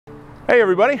Hey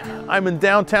everybody, I'm in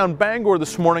downtown Bangor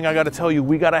this morning. I got to tell you,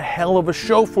 we got a hell of a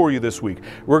show for you this week.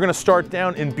 We're going to start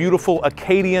down in beautiful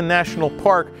Acadia National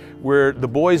Park, where the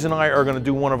boys and I are going to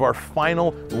do one of our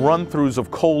final run-throughs of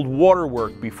cold water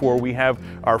work before we have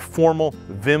our formal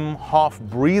Wim Hof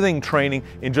breathing training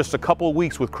in just a couple of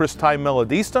weeks with Kristai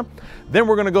Melodista. Then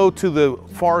we're going to go to the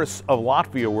forests of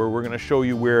Latvia, where we're going to show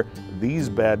you where these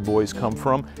bad boys come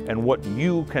from and what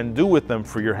you can do with them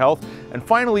for your health. And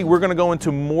finally, we're going to go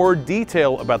into more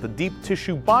detail about the deep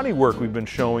tissue body work we've been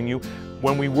showing you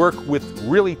when we work with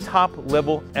really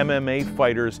top-level MMA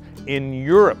fighters in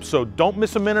Europe. So don't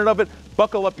miss a minute of it.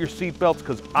 Buckle up your seatbelts,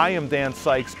 because I am Dan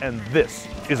Sykes and this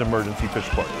is Emergency Fish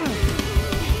Party.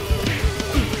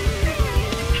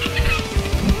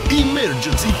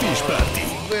 Emergency Fish Party.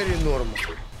 Very normal.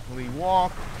 We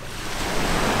walk.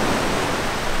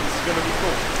 This is gonna be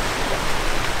cool.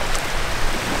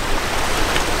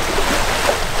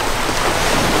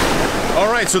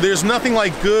 All right, so there's nothing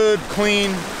like good,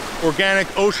 clean, organic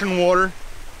ocean water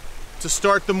to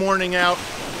start the morning out.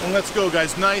 And let's go,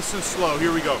 guys, nice and slow.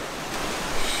 Here we go.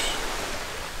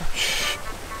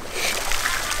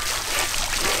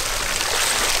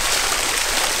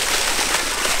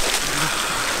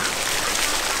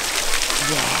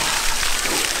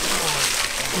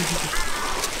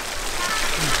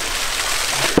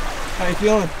 How you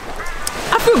feeling?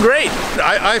 I feel great.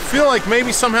 I feel like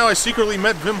maybe somehow I secretly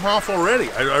met Wim Hof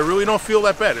already. I really don't feel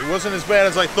that bad. It wasn't as bad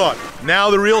as I thought. Now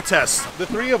the real test. The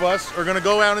three of us are gonna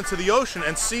go out into the ocean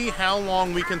and see how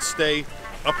long we can stay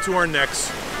up to our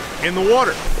necks in the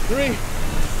water. 3.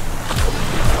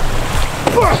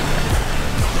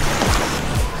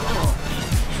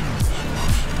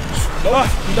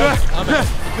 I'm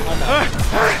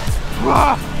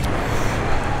out.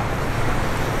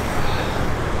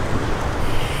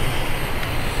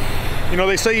 You know,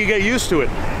 they say you get used to it.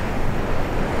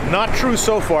 Not true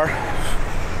so far.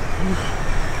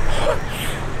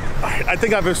 I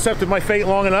think I've accepted my fate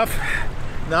long enough.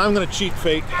 Now I'm gonna cheat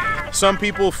fate. Some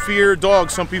people fear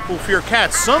dogs, some people fear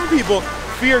cats. Some people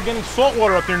fear getting salt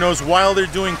water up their nose while they're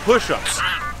doing push-ups.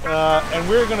 And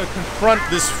we're gonna confront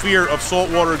this fear of salt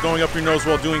water going up your nose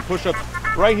while doing push-ups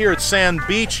right here at Sand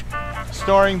Beach,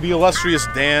 starring the illustrious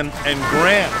Dan and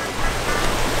Graham.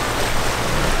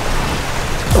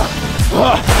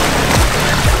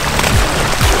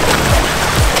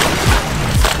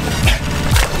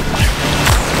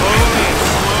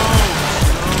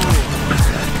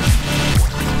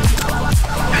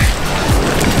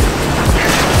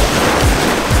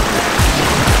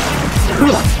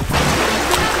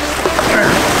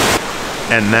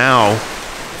 And now,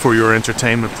 for your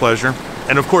entertainment pleasure,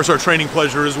 and of course our training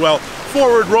pleasure as well,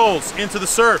 forward rolls into the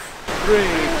surf. 3.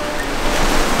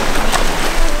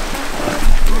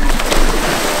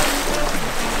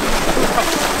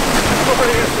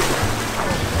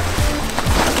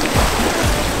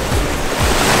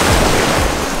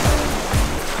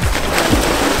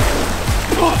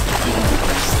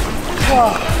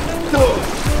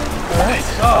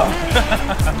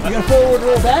 You got forward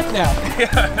roll back now.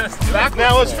 Yeah, back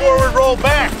now. Let's forward roll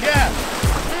back. Yeah,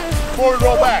 forward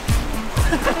roll back.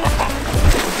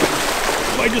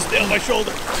 I just nailed my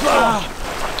shoulder.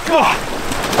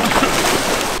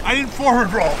 I didn't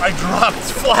forward roll. I dropped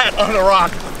flat on the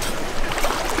rock.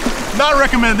 Not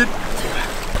recommended.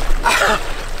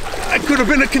 I could have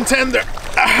been a contender.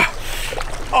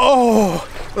 Oh,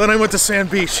 then I went to Sand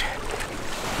Beach.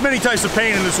 Many types of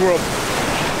pain in this world.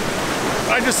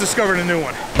 I just discovered a new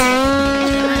one.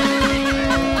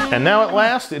 And now at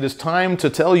last, it is time to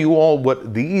tell you all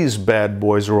what these bad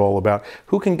boys are all about.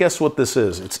 Who can guess what this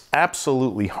is? It's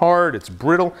absolutely hard, it's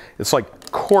brittle, it's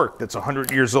like cork that's 100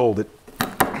 years old. It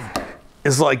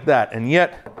is like that, and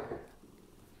yet,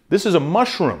 this is a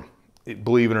mushroom,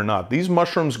 believe it or not. These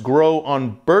mushrooms grow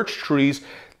on birch trees.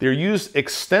 They're used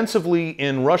extensively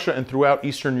in Russia and throughout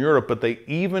Eastern Europe, but they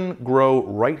even grow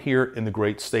right here in the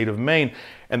great state of Maine.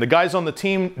 And the guys on the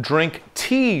team drink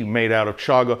tea made out of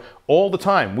chaga all the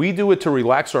time. We do it to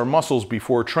relax our muscles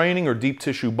before training or deep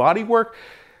tissue body work.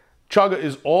 Chaga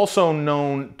is also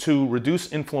known to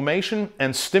reduce inflammation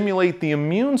and stimulate the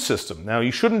immune system. Now,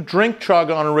 you shouldn't drink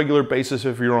chaga on a regular basis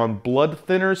if you're on blood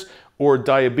thinners or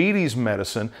diabetes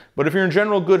medicine, but if you're in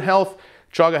general good health,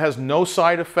 chaga has no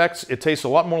side effects. It tastes a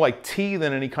lot more like tea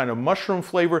than any kind of mushroom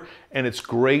flavor, and it's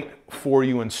great for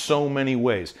you in so many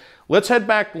ways. Let's head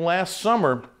back last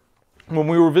summer when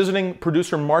we were visiting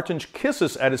producer Martin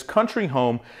Kissis at his country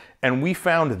home, and we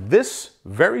found this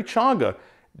very chaga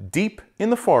deep in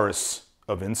the forests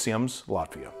of Insiems,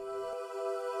 Latvia.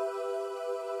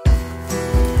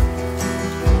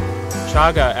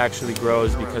 chaga actually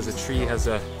grows because a tree has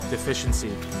a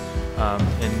deficiency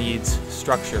and needs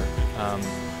structure.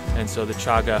 And so the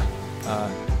chaga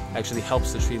actually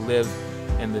helps the tree live,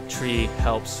 and the tree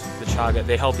helps the chaga.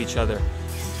 They help each other.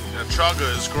 Now,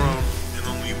 chaga is grown in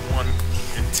only 1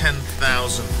 in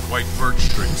 10,000 white birch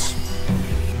trees.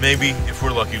 Maybe, if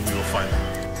we're lucky, we will find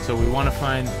them. So we want to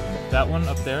find that one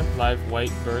up there, live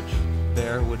white birch.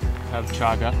 There would have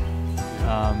chaga.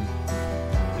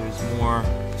 There's more.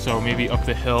 So maybe up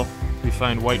the hill we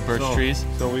find white birch trees.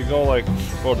 So we go like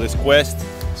for this quest.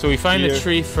 So we find here. the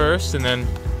tree first, and then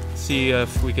see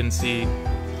if we can see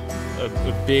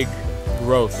a big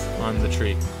growth on the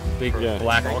tree, big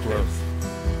black growth.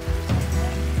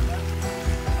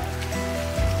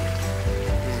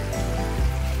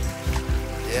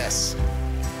 Yes.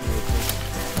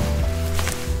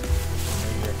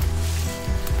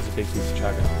 There's a big piece of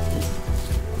chaga.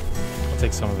 I'll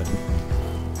take some of it.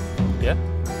 Yeah?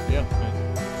 Yeah.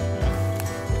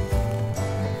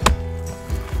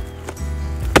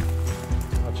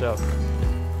 Watch out.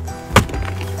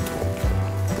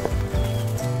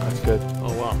 That's good.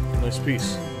 Oh wow, nice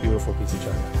piece. Beautiful piece of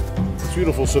chaga. It's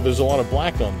beautiful. So there's a lot of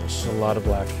black on this, A lot of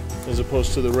black. as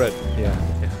opposed to the red. Yeah.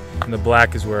 And the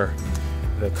black is where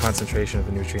the concentration of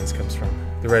the nutrients comes from.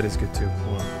 The red is good too.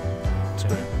 Wow, it's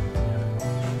great.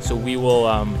 So we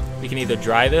will, we can either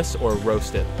dry this or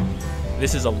roast it.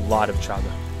 This is a lot of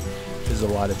chaga. This is a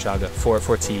lot of chaga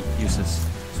for tea uses.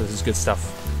 So this is good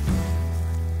stuff.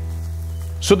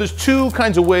 So there's two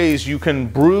kinds of ways you can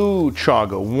brew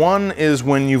chaga. One is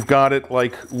when you've got it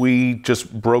like we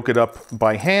just broke it up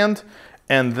by hand,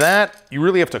 and that you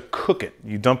really have to cook it.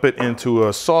 You dump it into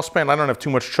a saucepan. I don't have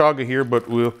too much chaga here, but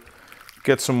we'll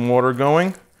get some water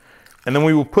going. And then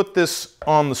we will put this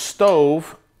on the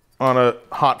stove on a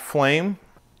hot flame.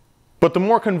 But the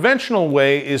more conventional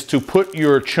way is to put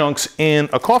your chunks in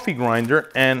a coffee grinder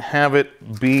and have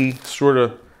it be sort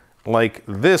of like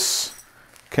this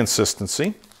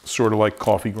consistency, sort of like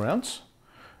coffee grounds.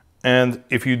 And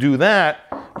if you do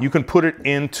that, you can put it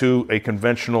into a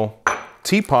conventional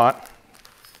teapot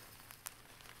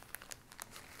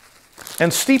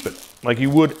and steep it like you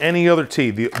would any other tea.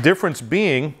 The difference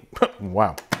being,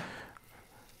 wow.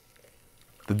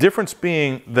 The difference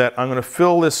being that I'm going to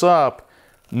fill this up.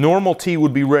 Normal tea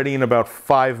would be ready in about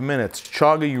 5 minutes.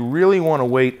 Chaga, you really want to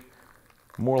wait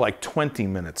more like 20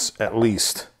 minutes at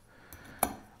least.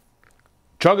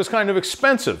 Chaga is kind of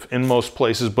expensive in most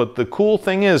places, but the cool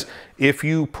thing is if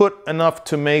you put enough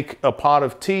to make a pot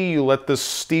of tea, you let this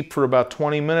steep for about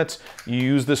 20 minutes, you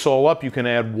use this all up. You can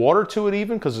add water to it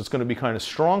even because it's going to be kind of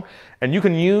strong. And you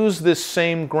can use this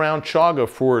same ground chaga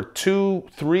for 2,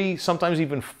 3, sometimes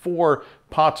even 4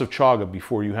 pots of chaga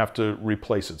before you have to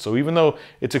replace it. So even though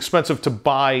it's expensive to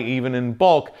buy even in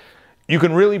bulk, you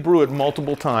can really brew it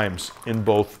multiple times in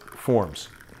both forms.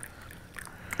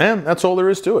 And that's all there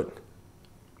is to it.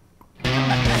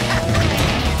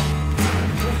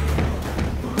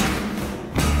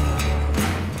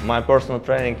 My personal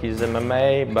training is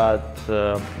MMA, but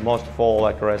most of all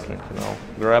like wrestling, you know,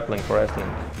 grappling,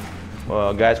 wrestling.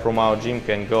 Guys from our gym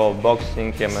can go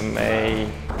boxing,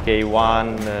 MMA,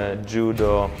 K1,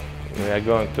 judo. We are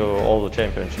going to all the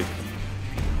championships.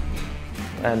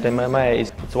 And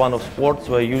MMA it's one of sports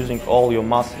where you're using all your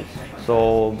muscles.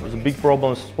 So the big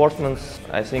problem sportsmen,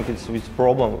 I think it's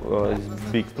problem is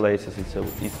big places.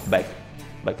 It's back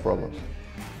problems.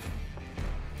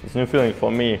 It's new feeling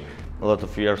for me. A lot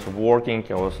of years of working.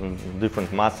 I was in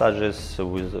different massages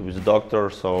with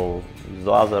doctors, so with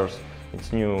others.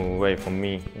 It's new way for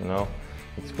me, you know.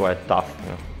 It's quite tough. You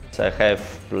know. So I have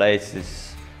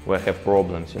places where I have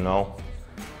problems, you know.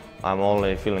 I'm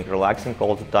only feeling relaxing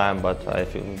all the time, but I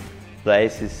feel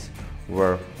places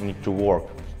where I need to work.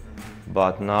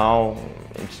 But now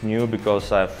it's new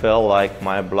because I feel like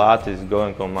my blood is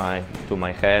going to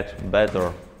my head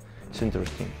better. It's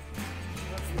interesting.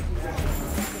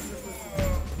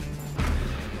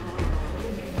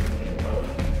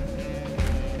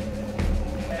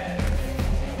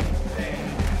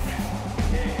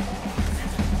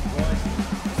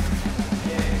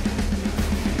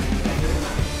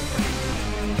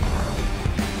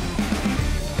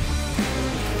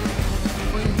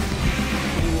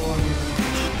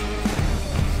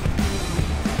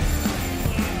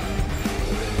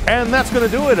 And that's going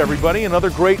to do it, everybody. Another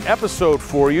great episode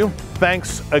for you.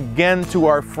 Thanks again to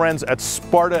our friends at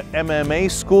Sparta MMA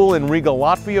School in Riga,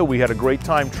 Latvia. We had a great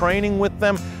time training with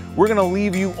them. we're going to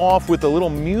leave you off with a little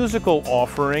musical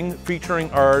offering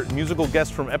featuring our musical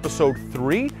guest from episode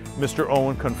 3, Mr.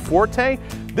 Owen Conforte.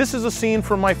 This is a scene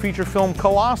from my feature film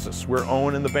Colossus, where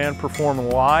Owen and the band perform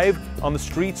live on the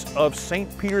streets of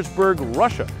St. Petersburg,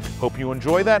 Russia. Hope you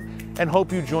enjoy that, and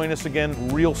hope you join us again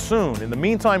real soon. In the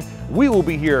meantime, we will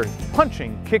be here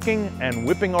punching, kicking, and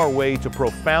whipping our way to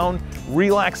profound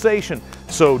relaxation.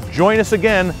 So join us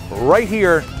again right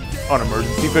here on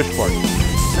Emergency Fish Party.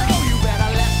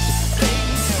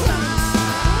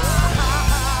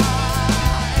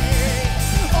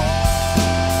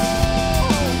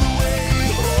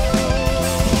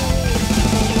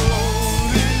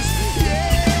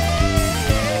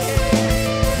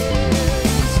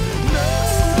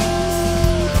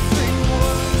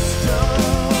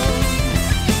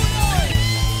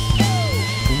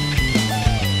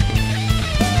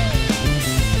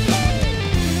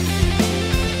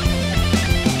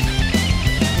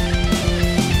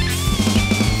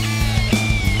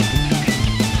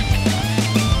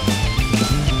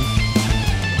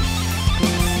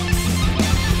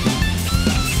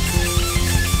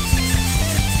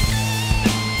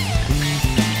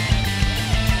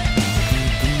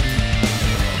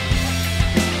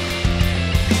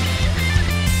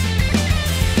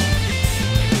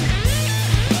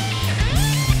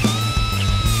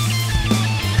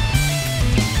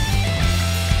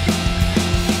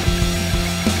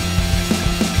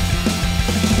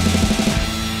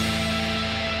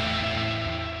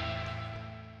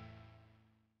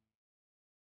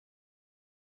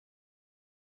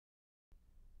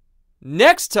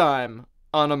 Next time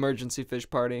on Emergency Fish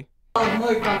Party.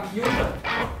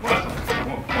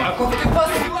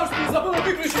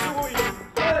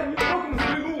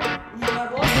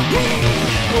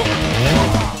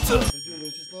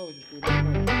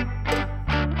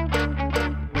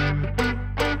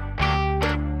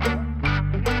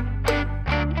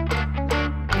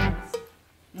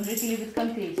 Мужики любят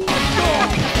конкретику.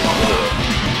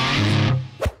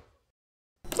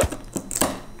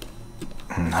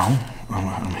 No,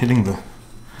 I'm hitting the...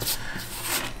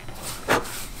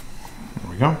 There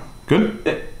we go.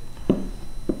 Good?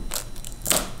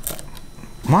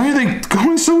 Why are they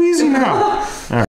going so easy now?